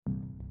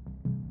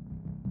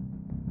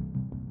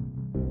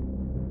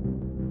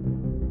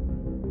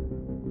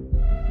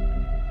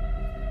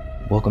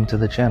Welcome to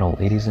the channel,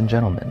 ladies and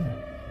gentlemen.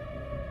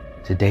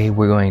 Today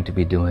we're going to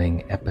be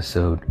doing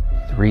episode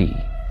 3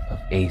 of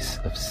Ace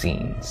of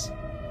Scenes.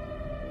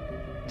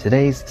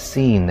 Today's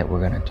scene that we're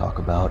going to talk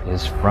about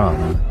is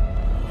from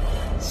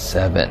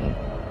SE7EN.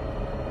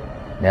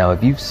 Now,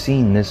 if you've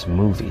seen this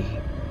movie,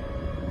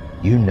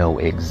 you know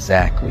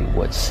exactly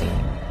what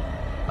scene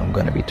I'm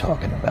going to be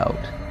talking about.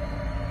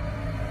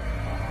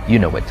 You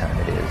know what time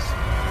it is.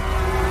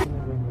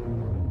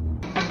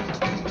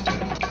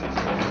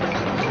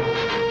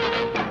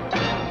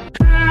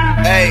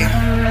 Hey,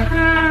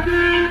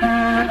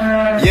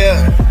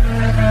 yeah.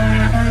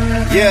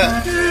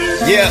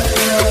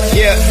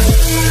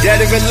 Dead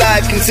or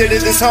alive,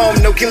 consider this home.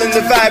 No killing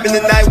the vibe in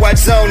the night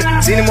watch zone.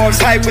 Xenomorphs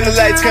hype when the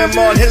lights come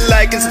on. Hit a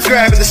like and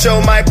subscribe and the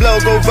show might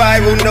blow. Go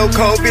viral, no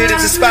COVID,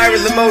 it's a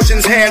spiral.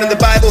 Emotions, hand on the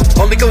Bible.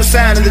 Only go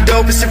sign on the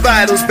dopest your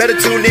vitals. Better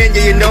tune in,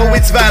 yeah, you know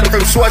it's vital.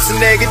 From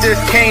Schwarzenegger to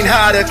Kane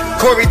Hodder,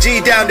 Corey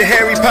G down to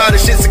Harry Potter.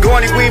 Shit's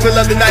Sigourney Weaver,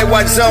 love the night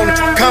watch zone.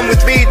 Come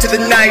with me to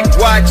the night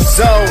watch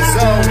zone.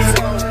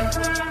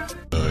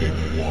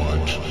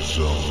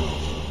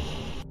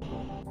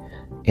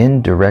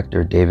 In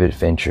director David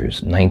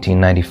Fincher's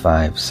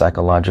 1995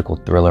 psychological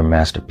thriller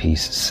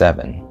masterpiece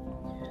SE7EN,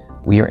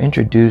 we are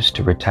introduced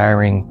to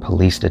retiring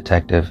police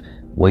detective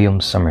William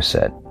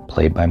Somerset,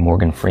 played by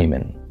Morgan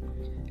Freeman,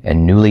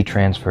 and newly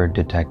transferred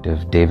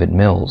detective David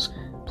Mills,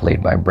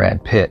 played by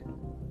Brad Pitt.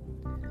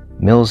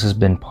 Mills has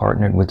been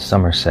partnered with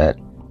Somerset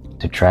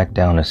to track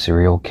down a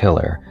serial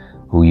killer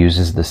who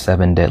uses the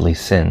 7 deadly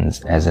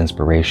sins as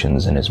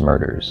inspirations in his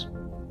murders.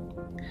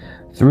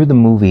 Through the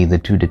movie, the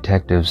two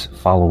detectives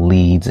follow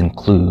leads and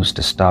clues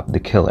to stop the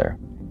killer,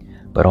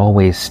 but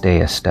always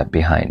stay a step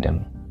behind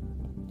him.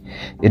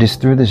 It is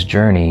through this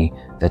journey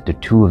that the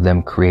two of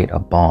them create a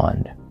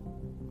bond.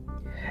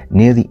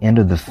 Near the end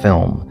of the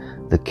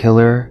film, the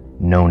killer,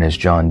 known as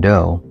John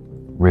Doe,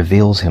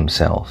 reveals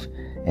himself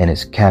and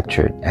is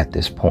captured at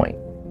this point.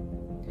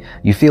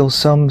 You feel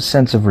some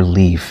sense of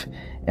relief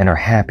and are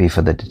happy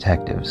for the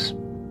detectives.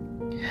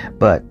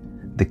 But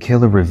the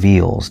killer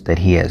reveals that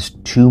he has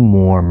 2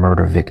 more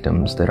murder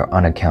victims that are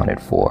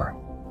unaccounted for.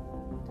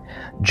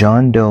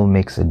 John Doe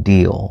makes a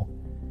deal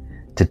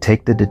to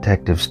take the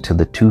detectives to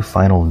the 2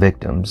 final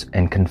victims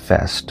and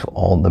confess to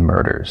all the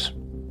murders.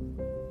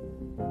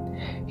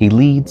 He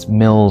leads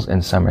Mills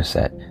and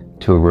Somerset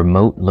to a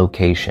remote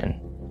location,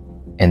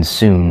 and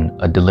soon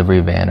a delivery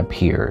van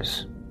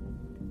appears.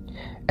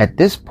 At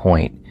this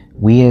point,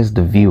 we as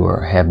the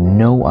viewer have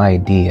no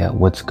idea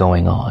what's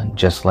going on,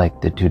 just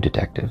like the 2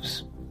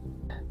 detectives.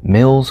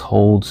 Mills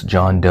holds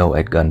John Doe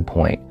at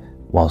gunpoint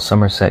while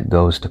Somerset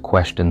goes to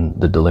question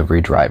the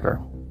delivery driver.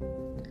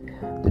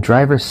 The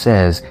driver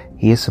says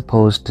he is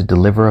supposed to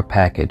deliver a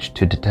package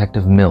to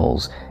Detective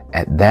Mills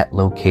at that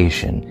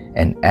location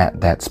and at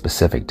that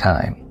specific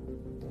time.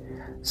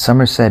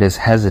 Somerset is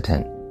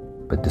hesitant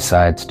but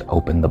decides to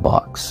open the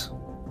box.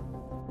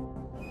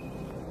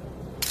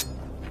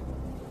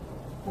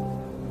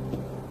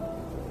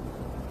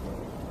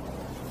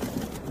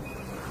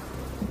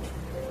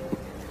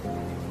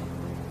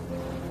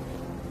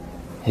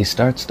 He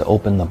starts to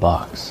open the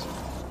box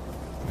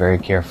very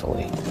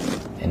carefully,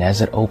 and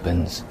as it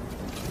opens,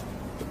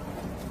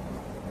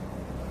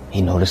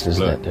 he notices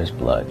that there's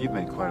blood. You've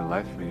made quite a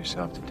life for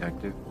yourself,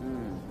 Detective.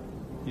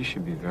 You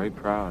should be very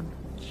proud.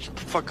 Shut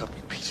the fuck up,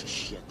 you piece of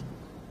shit.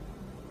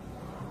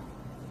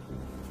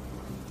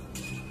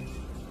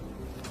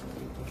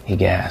 He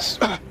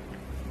gasps.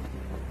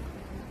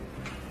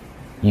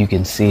 You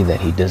can see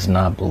that he does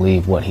not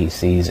believe what he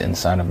sees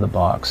inside of the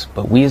box,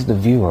 but we as the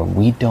viewer,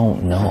 we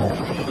don't know.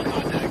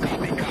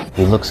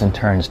 He looks and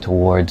turns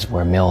towards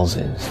where Mills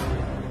is,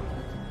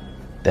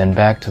 then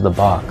back to the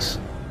box,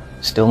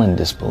 still in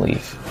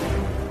disbelief.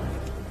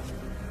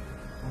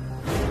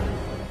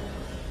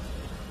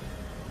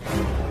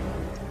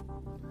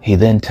 He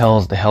then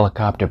tells the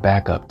helicopter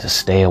backup to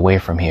stay away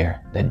from here,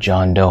 that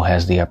John Doe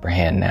has the upper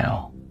hand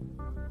now.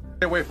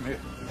 Stay away from here.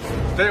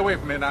 Stay away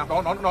from here now.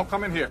 Don't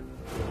come in here.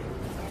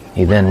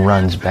 He then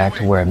runs back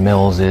to where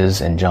Mills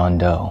is and John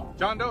Doe.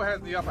 John Doe has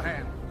the upper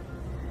hand.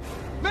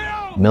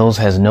 Mills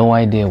has no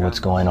idea what's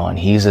going on.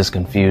 He's as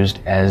confused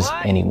as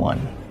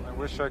anyone. I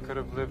wish I could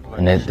have lived like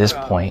And at this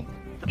point,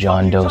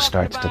 John Doe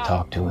starts to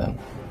talk to him.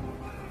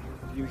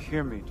 You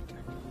hear me, Detective?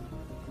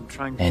 I'm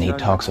trying to And he tell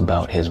you talks how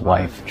about much his I love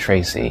wife, you.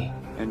 Tracy.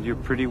 And your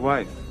pretty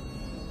wife.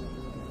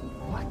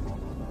 What?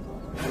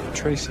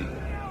 Tracy.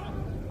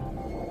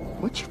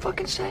 What'd you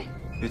fucking say?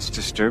 It's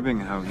disturbing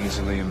how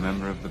easily a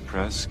member of the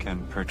press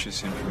can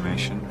purchase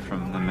information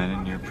from the men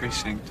in your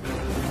precinct.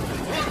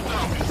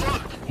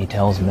 He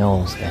tells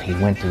Mills that he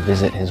went to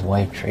visit his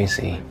wife,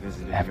 Tracy,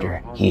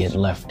 after he had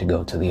left to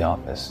go to the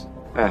office.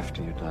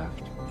 After you'd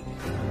left.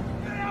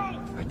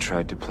 I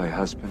tried to play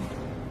husband.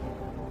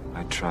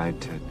 I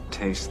tried to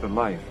taste the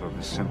life of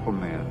a simple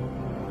man.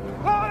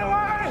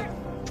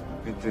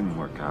 It didn't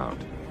work out.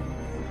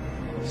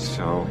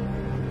 So,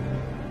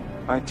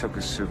 I took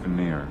a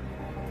souvenir.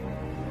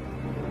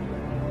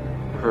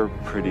 Her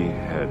pretty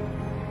head.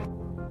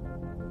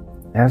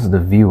 As the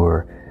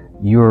viewer,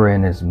 you are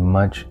in as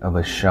much of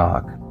a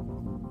shock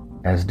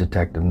as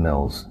Detective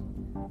Mills.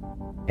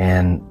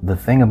 And the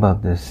thing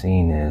about this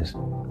scene is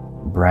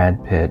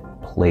Brad Pitt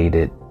played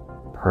it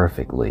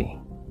perfectly.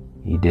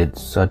 He did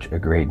such a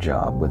great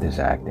job with his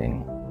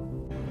acting.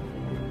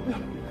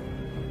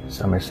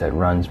 Somerset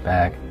runs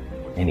back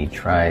and he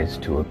tries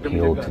to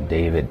appeal to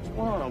David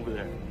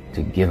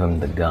to give him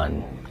the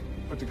gun.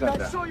 Put the gun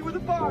down. I saw you with the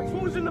box.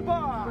 What was in the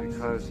box?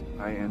 Because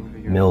I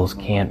envy your... Mills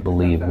can't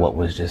believe what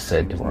was just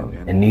said to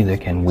him, and neither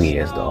can we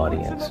as the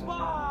audience.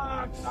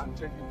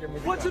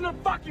 What's in the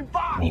fucking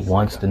box? And he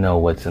wants to know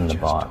what's in the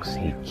box.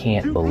 He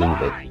can't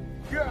believe it.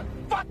 You're a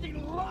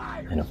fucking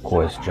liar. And of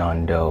course,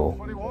 John Doe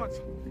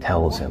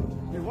tells him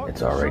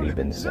it's already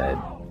been said.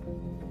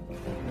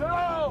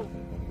 No!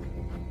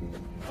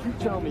 You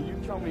tell me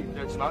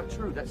that's not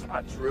true. That's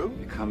not true.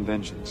 Become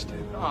vengeance,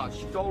 David. Ah,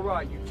 she's all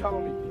right. You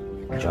tell me.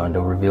 John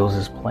Doe reveals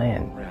his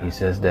plan. He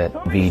says that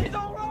Veed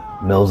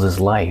Mills'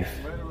 life,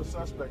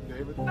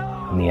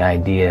 and the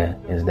idea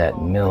is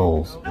that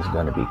Mills is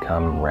going to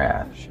become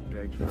Wrath,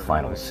 the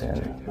final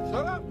sin.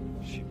 Shut up!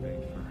 She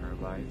begged for her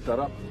life. Shut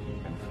up!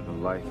 And for the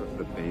life of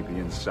the baby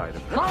inside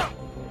of her.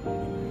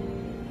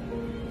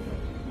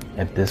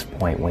 At this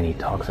point, when he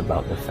talks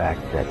about the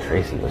fact that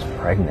Tracy was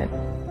pregnant,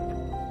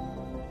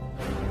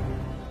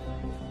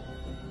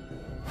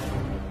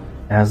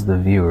 as the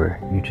viewer,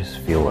 you just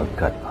feel a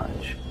gut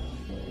punch.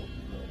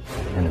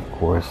 And of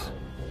course,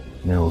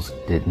 Mills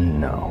didn't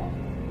know.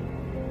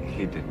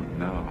 He didn't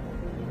know.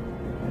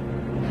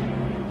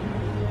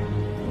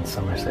 And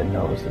Somerset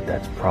knows that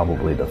that's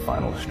probably the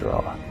final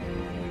straw.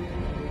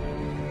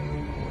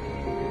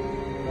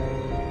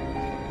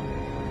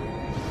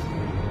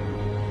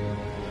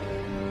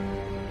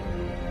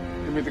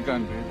 Give me the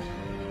gun, baby.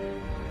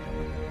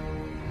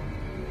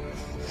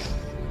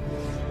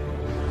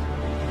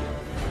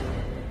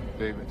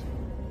 David,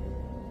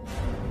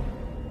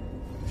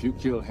 if you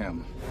kill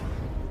him,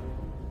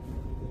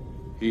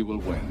 he will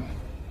win.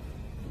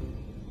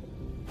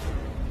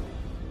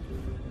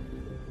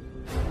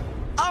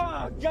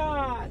 Oh,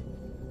 God!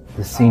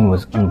 The scene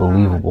was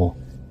unbelievable,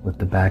 with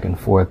the back and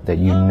forth that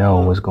you know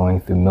was going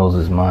through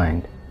Mills's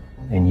mind,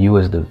 and you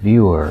as the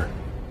viewer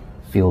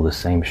feel the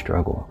same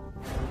struggle.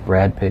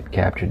 Brad Pitt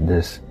captured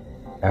this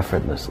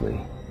effortlessly.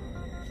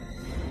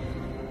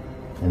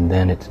 And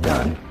then it's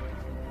done.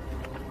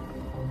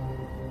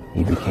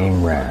 He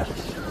became Wrath.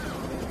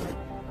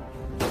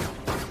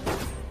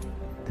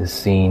 This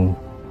scene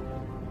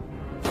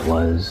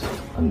was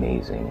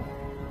amazing.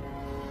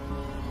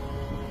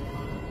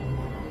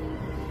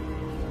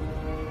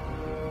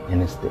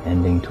 And it's the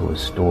ending to a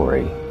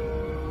story,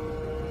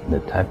 the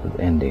type of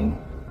ending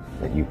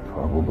that you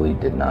probably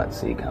did not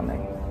see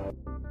coming.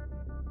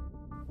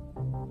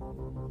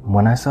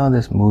 When I saw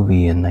this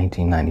movie in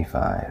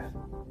 1995,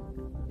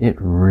 it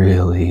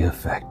really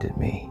affected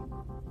me.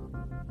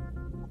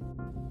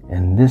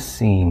 And this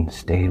scene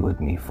stayed with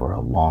me for a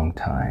long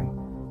time.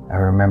 I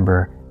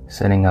remember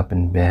sitting up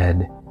in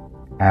bed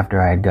after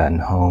I had gotten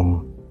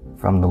home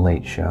from the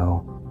late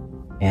show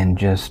and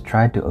just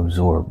tried to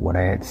absorb what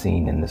I had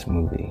seen in this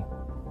movie.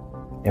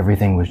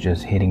 Everything was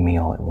just hitting me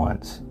all at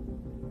once.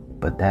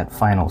 But that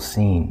final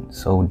scene,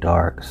 so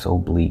dark, so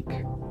bleak,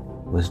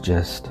 was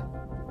just,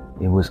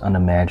 it was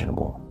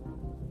unimaginable.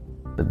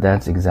 But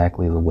that's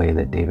exactly the way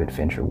that David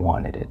Fincher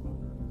wanted it.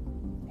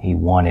 He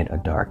wanted a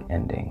dark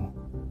ending.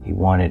 He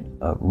wanted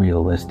a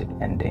realistic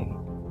ending.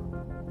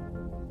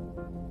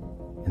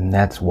 And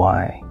that's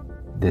why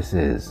this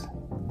is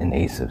an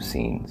ace of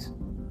scenes.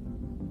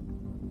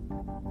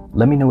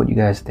 Let me know what you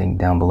guys think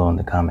down below in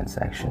the comment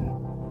section.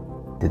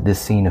 Did this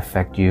scene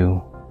affect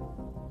you?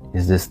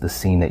 Is this the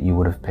scene that you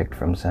would have picked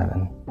from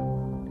 7?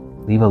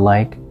 Leave a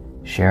like,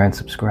 share, and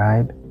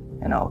subscribe,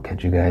 and I'll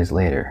catch you guys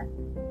later.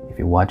 If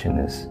you're watching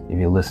this, if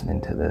you're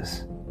listening to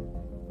this,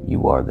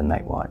 you are the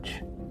Night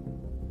Watch.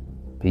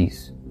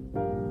 Peace.